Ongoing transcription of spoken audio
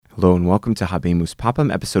Hello and welcome to Habemus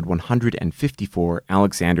Papam, episode 154,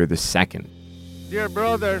 Alexander II. Dear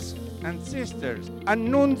brothers and sisters,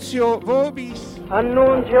 Annuncio vobis,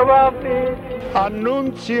 Annuncio vobis,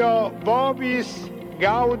 Annuncio vobis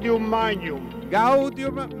Gaudium Magnum,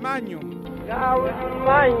 Gaudium Magnum, Gaudium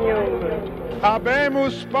Magnum,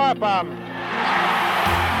 Habemus Papam.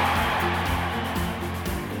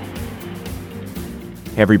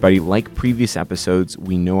 Hey everybody, like previous episodes,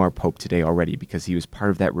 we know our Pope today already because he was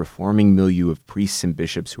part of that reforming milieu of priests and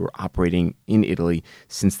bishops who were operating in Italy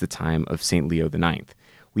since the time of St. Leo IX.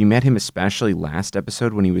 We met him especially last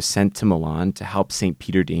episode when he was sent to Milan to help St.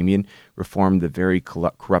 Peter Damian reform the very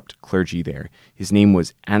corrupt clergy there. His name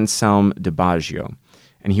was Anselm de Baggio,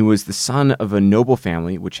 and he was the son of a noble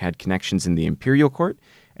family which had connections in the imperial court,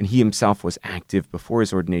 and he himself was active before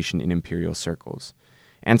his ordination in imperial circles.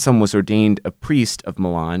 Anselm was ordained a priest of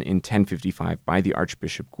Milan in 1055 by the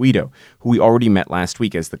Archbishop Guido, who we already met last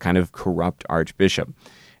week as the kind of corrupt archbishop.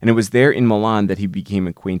 And it was there in Milan that he became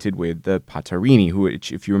acquainted with the Patarini,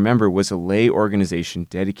 which, if you remember, was a lay organization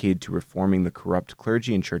dedicated to reforming the corrupt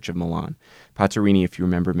clergy and church of Milan. Patarini, if you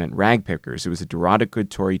remember, meant ragpickers. It was a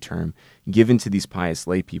derogatory term given to these pious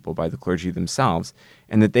lay people by the clergy themselves,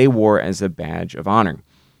 and that they wore as a badge of honor.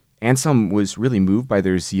 Anselm was really moved by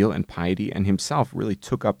their zeal and piety and himself really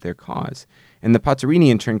took up their cause. And the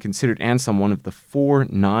Patarini in turn considered Anselm one of the 4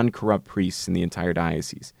 non-corrupt priests in the entire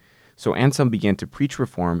diocese. So Anselm began to preach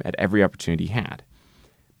reform at every opportunity he had.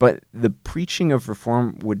 But the preaching of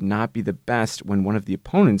reform would not be the best when one of the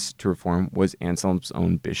opponents to reform was Anselm's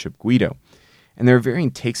own Bishop Guido. And there are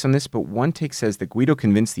varying takes on this, but one take says that Guido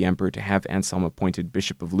convinced the emperor to have Anselm appointed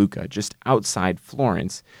Bishop of Lucca, just outside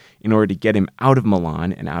Florence, in order to get him out of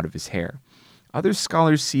Milan and out of his hair. Other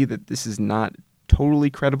scholars see that this is not totally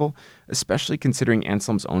credible, especially considering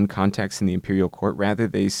Anselm's own context in the imperial court. Rather,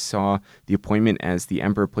 they saw the appointment as the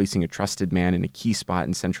emperor placing a trusted man in a key spot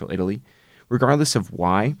in central Italy. Regardless of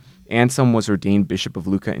why, Anselm was ordained Bishop of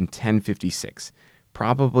Lucca in 1056.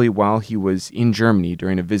 Probably while he was in Germany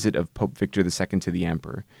during a visit of Pope Victor II to the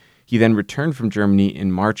emperor. He then returned from Germany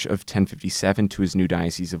in March of 1057 to his new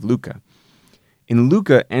diocese of Lucca. In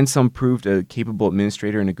Lucca, Anselm proved a capable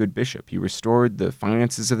administrator and a good bishop. He restored the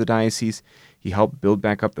finances of the diocese, he helped build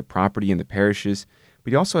back up the property in the parishes,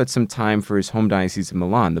 but he also had some time for his home diocese of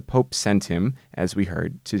Milan. The Pope sent him, as we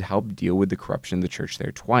heard, to help deal with the corruption of the church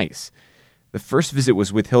there twice. The first visit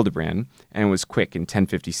was with Hildebrand, and it was quick in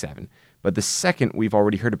 1057. But the second we've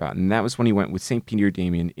already heard about, and that was when he went with St. Peter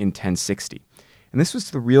Damian in 1060. And this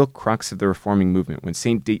was the real crux of the reforming movement, when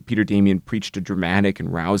St. Peter Damian preached a dramatic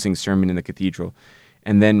and rousing sermon in the cathedral,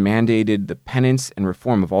 and then mandated the penance and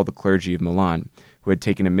reform of all the clergy of Milan, who had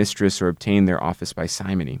taken a mistress or obtained their office by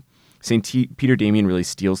simony. St. Peter Damian really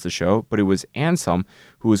steals the show, but it was Anselm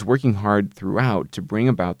who was working hard throughout to bring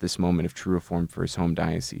about this moment of true reform for his home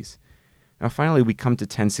diocese. Now finally, we come to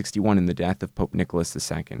 1061 and the death of Pope Nicholas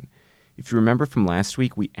II. If you remember from last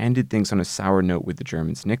week, we ended things on a sour note with the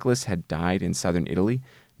Germans. Nicholas had died in southern Italy,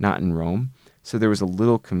 not in Rome, so there was a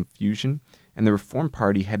little confusion, and the Reform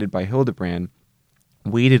Party, headed by Hildebrand,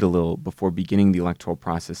 waited a little before beginning the electoral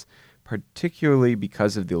process, particularly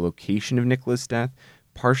because of the location of Nicholas' death,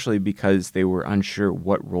 partially because they were unsure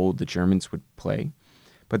what role the Germans would play.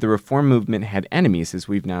 But the Reform movement had enemies, as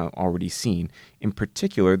we've now already seen, in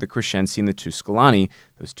particular the Crescenzi and the Tuscolani,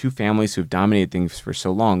 those 2 families who have dominated things for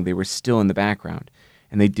so long. They were still in the background,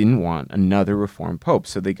 and they didn't want another Reform pope,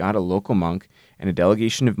 so they got a local monk and a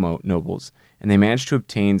delegation of nobles, and they managed to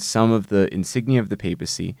obtain some of the insignia of the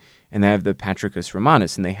papacy and that of the Patricius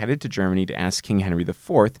Romanus, and they headed to Germany to ask King Henry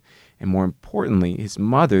IV, and more importantly, his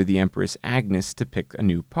mother, the Empress Agnes, to pick a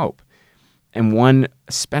new pope, and one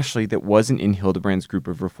especially that wasn't in Hildebrand's group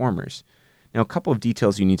of reformers. Now, a couple of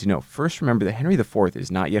details you need to know. First, remember that Henry IV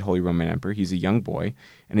is not yet Holy Roman Emperor. He's a young boy,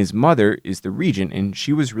 and his mother is the regent, and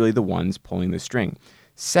she was really the ones pulling the string.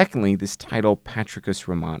 Secondly, this title, Patricius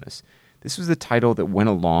Romanus. This was the title that went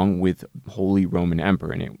along with Holy Roman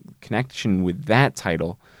Emperor, and in connection with that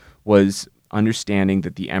title was understanding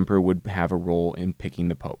that the emperor would have a role in picking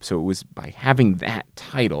the pope. So it was by having that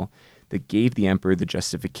title that gave the emperor the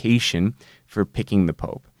justification for picking the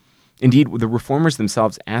pope. Indeed, the reformers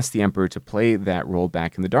themselves asked the emperor to play that role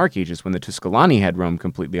back in the Dark Ages when the Tuscolani had Rome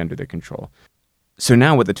completely under their control. So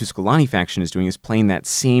now what the Tuscolani faction is doing is playing that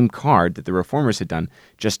same card that the reformers had done,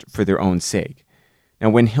 just for their own sake. Now,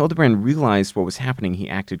 when Hildebrand realized what was happening, he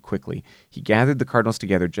acted quickly. He gathered the cardinals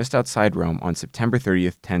together just outside Rome on September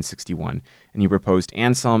 30th, 1061, and he proposed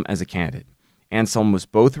Anselm as a candidate. Anselm was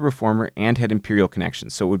both a reformer and had imperial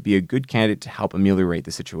connections, so it would be a good candidate to help ameliorate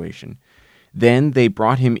the situation. Then they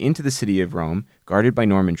brought him into the city of Rome, guarded by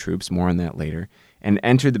Norman troops, more on that later, and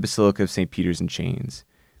entered the Basilica of St. Peter's in chains.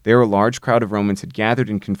 There a large crowd of Romans had gathered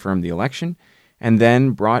and confirmed the election, and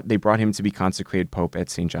then they brought him to be consecrated pope at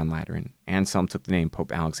St. John Lateran. Anselm took the name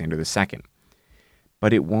Pope Alexander II.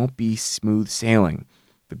 But it won't be smooth sailing.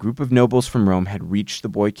 The group of nobles from Rome had reached the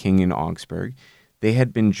boy king in Augsburg. They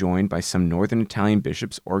had been joined by some northern Italian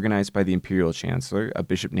bishops organized by the imperial chancellor, a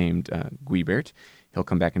bishop named Guibert. He'll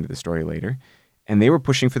come back into the story later. And they were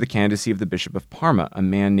pushing for the candidacy of the Bishop of Parma, a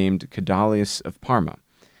man named Cadalius of Parma.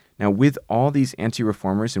 Now, with all these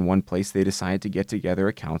anti-reformers in one place, they decided to get together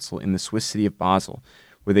a council in the Swiss city of Basel,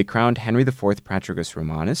 where they crowned Henry IV Patricius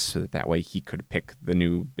Romanus, so that way he could pick the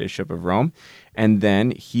new Bishop of Rome, and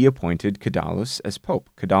then he appointed Cadalus as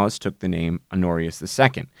Pope. Cadalus took the name Honorius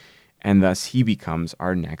II, and thus he becomes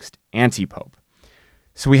our next anti-pope.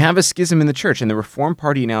 So we have a schism in the church, and the Reformed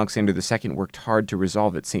Party and Alexander II worked hard to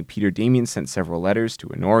resolve it. St. Peter Damian sent several letters to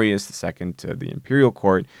Honorius II, to the imperial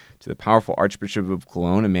court, to the powerful Archbishop of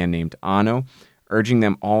Cologne, a man named Anno, urging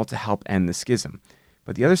them all to help end the schism.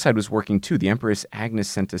 But the other side was working too. The Empress Agnes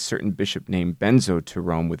sent a certain bishop named Benzo to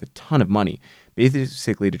Rome with a ton of money,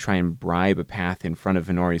 basically to try and bribe a path in front of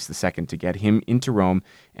Honorius II to get him into Rome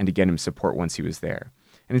and to get him support once he was there.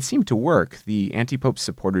 And it seemed to work. The anti-pope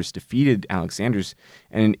supporters defeated Alexander's,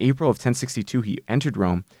 and in April of 1062 he entered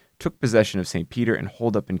Rome, took possession of St. Peter, and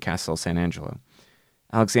holed up in Castel San Angelo.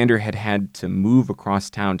 Alexander had to move across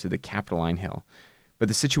town to the Capitoline Hill, but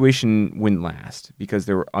the situation wouldn't last because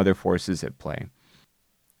there were other forces at play.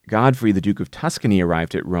 Godfrey, the Duke of Tuscany,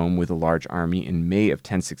 arrived at Rome with a large army in May of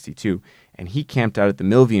 1062, and he camped out at the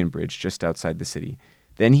Milvian Bridge just outside the city.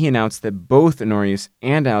 Then he announced that both Honorius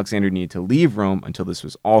and Alexander needed to leave Rome until this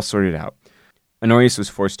was all sorted out. Honorius was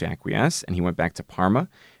forced to acquiesce, and he went back to Parma,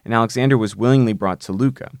 and Alexander was willingly brought to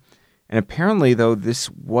Lucca. And apparently, though, this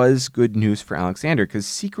was good news for Alexander, because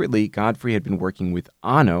secretly Godfrey had been working with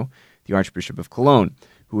Anno, the Archbishop of Cologne,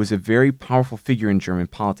 who was a very powerful figure in German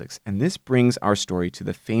politics. And this brings our story to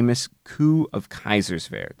the famous coup of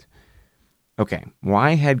Kaiserswerth. Okay,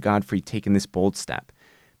 why had Godfrey taken this bold step?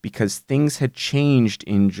 Because things had changed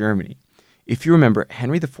in Germany. If you remember,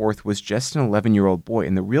 Henry IV was just an 11-year-old boy,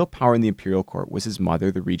 and the real power in the imperial court was his mother,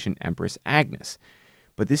 the regent Empress Agnes.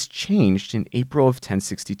 But this changed in April of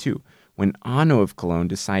 1062, when Anno of Cologne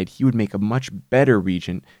decided he would make a much better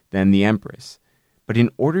regent than the empress. But in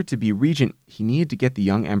order to be regent, he needed to get the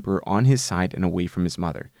young emperor on his side and away from his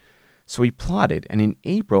mother. So he plotted, and in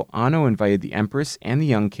April, Anno invited the empress and the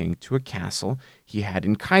young king to a castle he had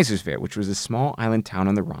in Kaiserswerth, which was a small island town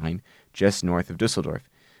on the Rhine just north of Dusseldorf.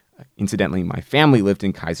 Incidentally, my family lived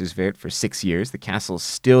in Kaiserswerth for 6 years. The castle is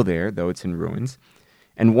still there, though it's in ruins.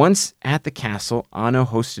 And once at the castle, Anno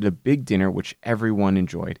hosted a big dinner, which everyone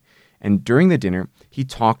enjoyed. And during the dinner, he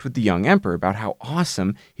talked with the young emperor about how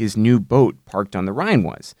awesome his new boat parked on the Rhine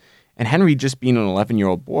was. And Henry, just being an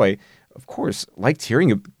 11-year-old boy, of course, liked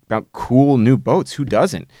hearing about cool new boats. Who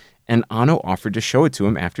doesn't? And Anno offered to show it to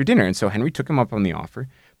him after dinner. And so Henry took him up on the offer.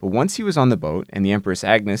 But once he was on the boat and the Empress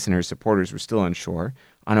Agnes and her supporters were still on shore,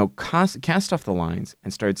 Anno cast off the lines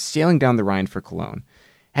and started sailing down the Rhine for Cologne.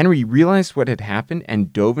 Henry realized what had happened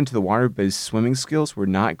and dove into the water, but his swimming skills were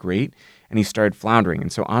not great, and he started floundering.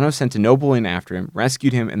 And so Anno sent a noble in after him,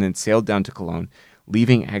 rescued him, and then sailed down to Cologne,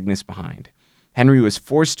 leaving Agnes behind. Henry was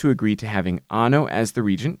forced to agree to having Anno as the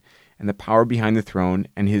regent and the power behind the throne,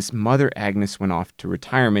 and his mother Agnes went off to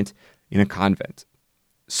retirement in a convent.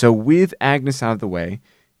 So with Agnes out of the way,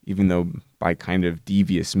 even though by kind of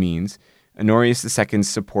devious means, Honorius II's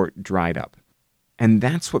support dried up. And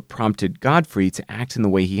that's what prompted Godfrey to act in the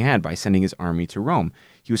way he had by sending his army to Rome.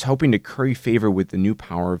 He was hoping to curry favor with the new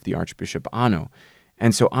power of the Archbishop Anno.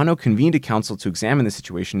 And so Anno convened a council to examine the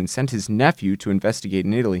situation and sent his nephew to investigate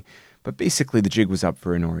in Italy. But basically the jig was up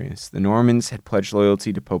for Honorius. The Normans had pledged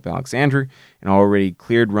loyalty to Pope Alexander and already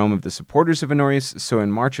cleared Rome of the supporters of Honorius. So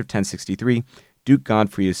in March of 1063, Duke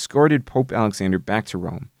Godfrey escorted Pope Alexander back to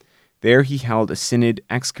Rome. There he held a synod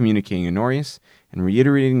excommunicating Honorius and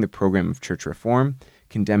reiterating the program of church reform,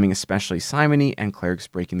 condemning especially simony and clerics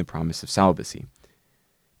breaking the promise of celibacy.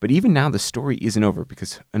 But even now the story isn't over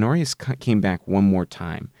because Honorius came back one more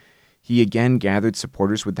time. He again gathered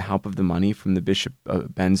supporters with the help of the money from the Bishop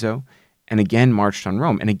Benzo and again marched on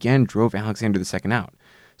Rome and again drove Alexander II out.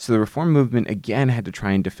 So the reform movement again had to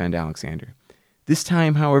try and defend Alexander. This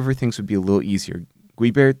time, however, things would be a little easier.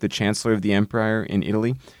 Guibert, the chancellor of the empire in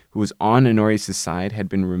Italy, who was on Honorius' side, had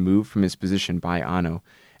been removed from his position by Anno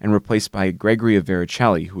and replaced by Gregory of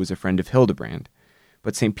Vercelli, who was a friend of Hildebrand.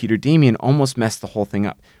 But St. Peter Damian almost messed the whole thing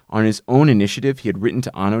up. On his own initiative, he had written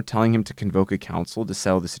to Anno telling him to convoke a council to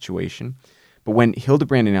settle the situation. But when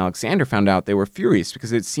Hildebrand and Alexander found out, they were furious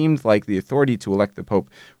because it seemed like the authority to elect the Pope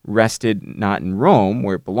rested not in Rome,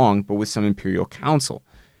 where it belonged, but with some imperial council.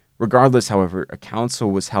 Regardless, however, a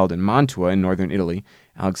council was held in Mantua in northern Italy.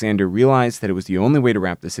 Alexander realized that it was the only way to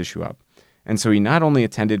wrap this issue up. And so he not only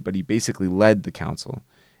attended, but he basically led the council.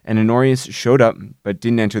 And Honorius showed up, but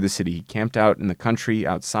didn't enter the city. He camped out in the country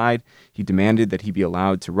outside. He demanded that he be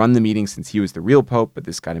allowed to run the meeting since he was the real pope, but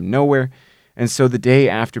this got him nowhere. And so the day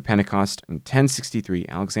after Pentecost, in 1063,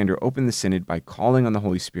 Alexander opened the synod by calling on the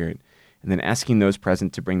Holy Spirit and then asking those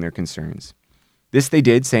present to bring their concerns. This they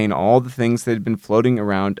did, saying all the things that had been floating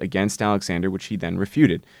around against Alexander, which he then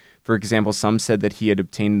refuted. For example, some said that he had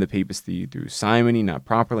obtained the papacy through simony, not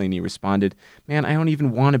properly, and he responded, "Man, I don't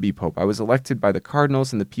even want to be pope. I was elected by the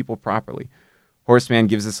cardinals and the people properly." Horace Mann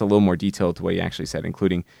gives us a little more detail to what he actually said,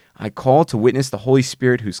 including, "I call to witness the Holy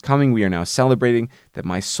Spirit whose coming we are now celebrating, that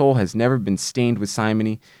my soul has never been stained with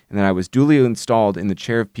simony, and that I was duly installed in the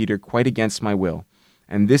chair of Peter quite against my will.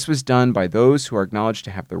 And this was done by those who are acknowledged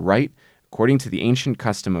to have the right, according to the ancient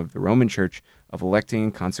custom of the Roman Church, of electing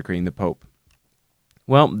and consecrating the Pope."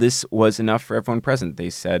 Well, this was enough for everyone present. They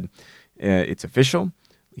said, it's official,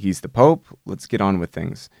 he's the Pope, let's get on with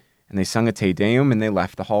things. And they sung a Te Deum and they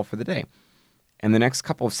left the hall for the day. And the next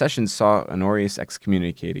couple of sessions saw Honorius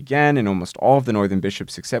excommunicate again, and almost all of the northern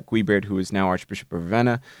bishops, except Guibert, who was now Archbishop of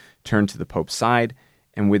Ravenna, turned to the Pope's side.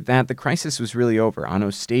 And with that, the crisis was really over. Anno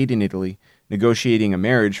stayed in Italy, negotiating a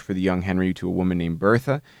marriage for the young Henry to a woman named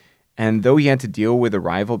Bertha. And though he had to deal with a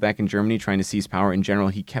rival back in Germany trying to seize power in general,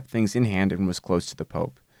 he kept things in hand and was close to the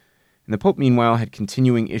Pope. And the Pope, meanwhile, had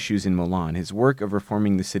continuing issues in Milan. His work of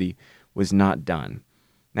reforming the city was not done.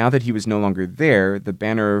 Now that he was no longer there, the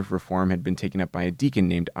banner of reform had been taken up by a deacon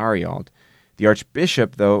named Ariald. The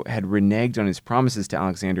archbishop, though, had reneged on his promises to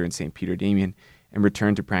Alexander and St. Peter Damian and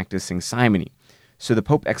returned to practicing simony. So the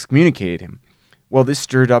Pope excommunicated him. Well, this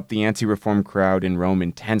stirred up the anti-reform crowd in Rome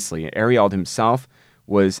intensely. Ariald himself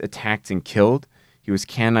was attacked and killed. He was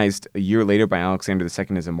canonized a year later by Alexander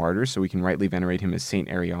II as a martyr, so we can rightly venerate him as Saint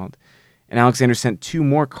Ariald. And Alexander sent 2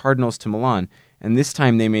 more cardinals to Milan, and this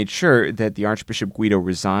time they made sure that the Archbishop Guido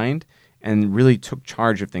resigned and really took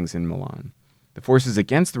charge of things in Milan. The forces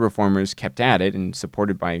against the reformers kept at it and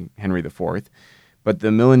supported by Henry IV, but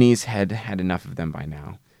the Milanese had had enough of them by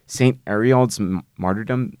now. Saint Ariald's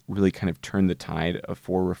martyrdom really kind of turned the tide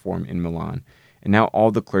for reform in Milan, and now all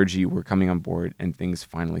the clergy were coming on board and things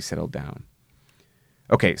finally settled down.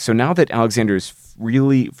 Okay, so now that Alexander is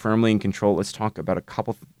really firmly in control, let's talk about a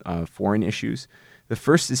couple foreign issues. The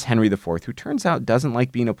first is Henry IV, who turns out doesn't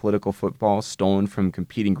like being a political football stolen from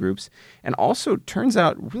competing groups, and also turns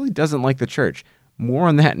out really doesn't like the church. More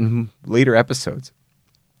on that in later episodes.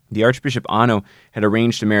 The Archbishop Anno had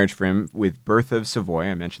arranged a marriage for him with Bertha of Savoy,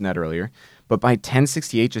 I mentioned that earlier, but by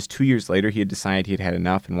 1068, just 2 years later, he had decided he had had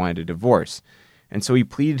enough and wanted a divorce. And so he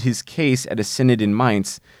pleaded his case at a synod in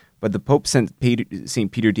Mainz, but the Pope sent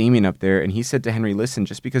St. Peter Damian up there, and he said to Henry, "Listen,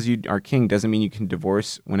 just because you are king doesn't mean you can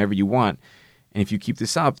divorce whenever you want. And if you keep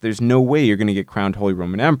this up, there's no way you're going to get crowned Holy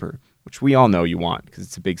Roman Emperor," which we all know you want because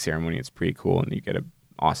it's a big ceremony, it's pretty cool, and you get an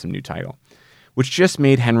awesome new title, which just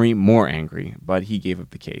made Henry more angry, but he gave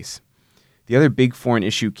up the case. The other big foreign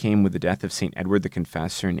issue came with the death of St. Edward the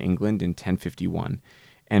Confessor in England in 1051,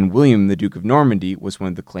 and William, the Duke of Normandy, was one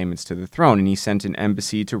of the claimants to the throne, and he sent an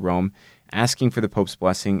embassy to Rome asking for the Pope's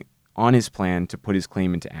blessing on his plan to put his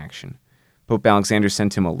claim into action. Pope Alexander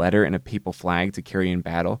sent him a letter and a papal flag to carry in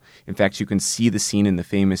battle. In fact, you can see the scene in the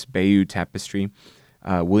famous Bayeux tapestry.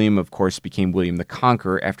 William, of course, became William the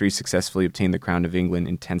Conqueror after he successfully obtained the crown of England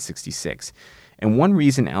in 1066. And one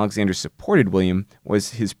reason Alexander supported William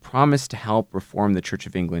was his promise to help reform the Church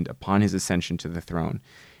of England upon his ascension to the throne,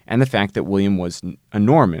 and the fact that William was a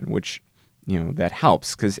Norman, which, that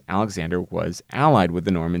helps because Alexander was allied with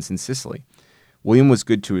the Normans in Sicily. William was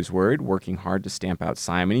good to his word, working hard to stamp out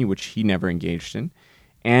simony, which he never engaged in,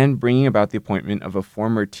 and bringing about the appointment of a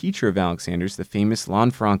former teacher of Alexander's, the famous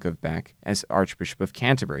Lanfranc of Bec, as Archbishop of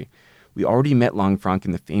Canterbury. We already met Lanfranc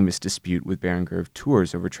in the famous dispute with Berengar of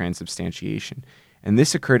Tours over transubstantiation, and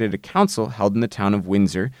this occurred at a council held in the town of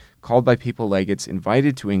Windsor, called by papal legates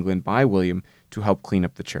invited to England by William to help clean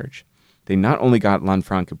up the church. They not only got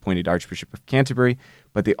Lanfranc appointed Archbishop of Canterbury,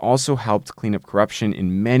 but they also helped clean up corruption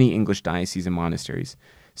in many English dioceses and monasteries.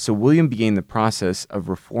 So William began the process of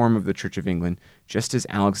reform of the Church of England, just as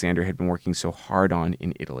Alexander had been working so hard on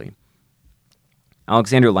in Italy.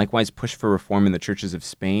 Alexander likewise pushed for reform in the churches of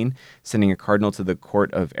Spain, sending a cardinal to the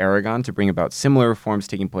court of Aragon to bring about similar reforms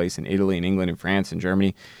taking place in Italy and England and France and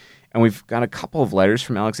Germany. And we've got a couple of letters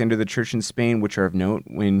from Alexander to the church in Spain, which are of note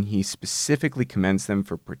when he specifically commends them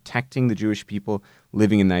for protecting the Jewish people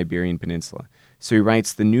living in the Iberian Peninsula. So he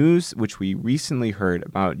writes, "The news which we recently heard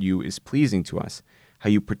about you is pleasing to us, how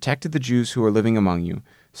you protected the Jews who are living among you,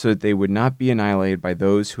 so that they would not be annihilated by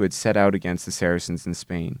those who had set out against the Saracens in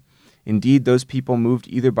Spain. Indeed, those people, moved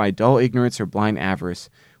either by dull ignorance or blind avarice,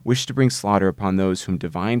 wished to bring slaughter upon those whom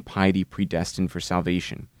divine piety predestined for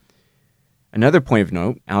salvation." Another point of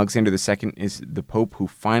note, Alexander II is the pope who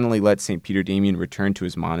finally let St. Peter Damian return to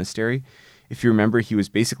his monastery. If you remember, he was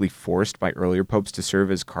basically forced by earlier popes to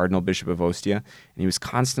serve as Cardinal Bishop of Ostia, and he was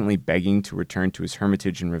constantly begging to return to his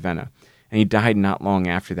hermitage in Ravenna. And he died not long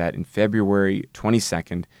after that in February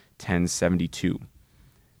 22nd, 1072.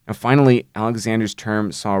 Now finally, Alexander's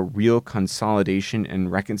term saw real consolidation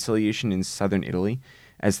and reconciliation in southern Italy,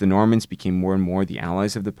 as the Normans became more and more the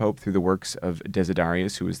allies of the Pope through the works of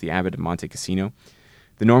Desiderius, who was the abbot of Monte Cassino.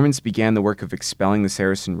 The Normans began the work of expelling the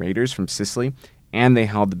Saracen raiders from Sicily, and they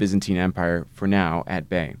held the Byzantine Empire, for now, at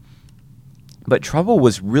bay. But trouble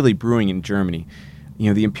was really brewing in Germany.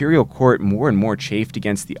 The imperial court more and more chafed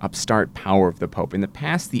against the upstart power of the Pope. In the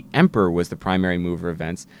past, the emperor was the primary mover of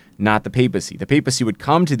events, not the papacy. The papacy would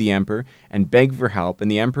come to the emperor and beg for help, and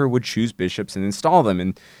the emperor would choose bishops and install them,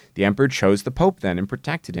 and the emperor chose the Pope then and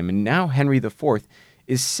protected him. And now Henry IV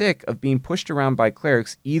is sick of being pushed around by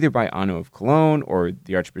clerics, either by Anno of Cologne or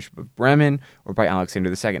the Archbishop of Bremen or by Alexander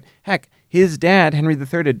II. Heck, his dad, Henry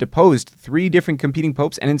III, had deposed 3 different competing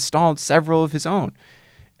popes and installed several of his own.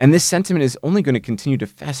 And this sentiment is only going to continue to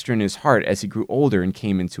fester in his heart as he grew older and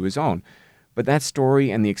came into his own. But that story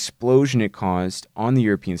and the explosion it caused on the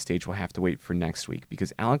European stage will have to wait for next week,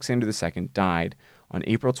 because Alexander II died on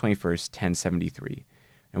April 21st, 1073.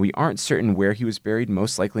 And we aren't certain where he was buried,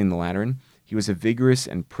 most likely in the Lateran. He was a vigorous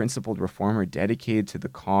and principled reformer dedicated to the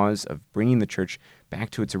cause of bringing the church back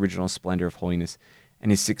to its original splendor of holiness. And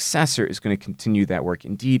his successor is going to continue that work.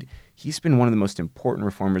 Indeed, he's been one of the most important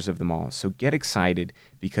reformers of them all. So get excited,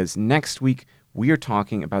 because next week we are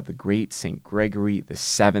talking about the great St. Gregory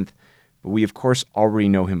VII. But we, of course, already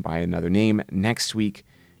know him by another name. Next week,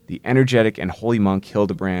 the energetic and holy monk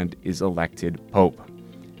Hildebrand is elected Pope.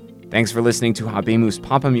 Thanks for listening to Habemus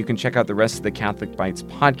Papam. You can check out the rest of the Catholic Bites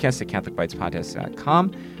podcast at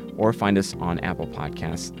catholicbitespodcast.com or find us on Apple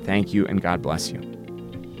Podcasts. Thank you, and God bless you.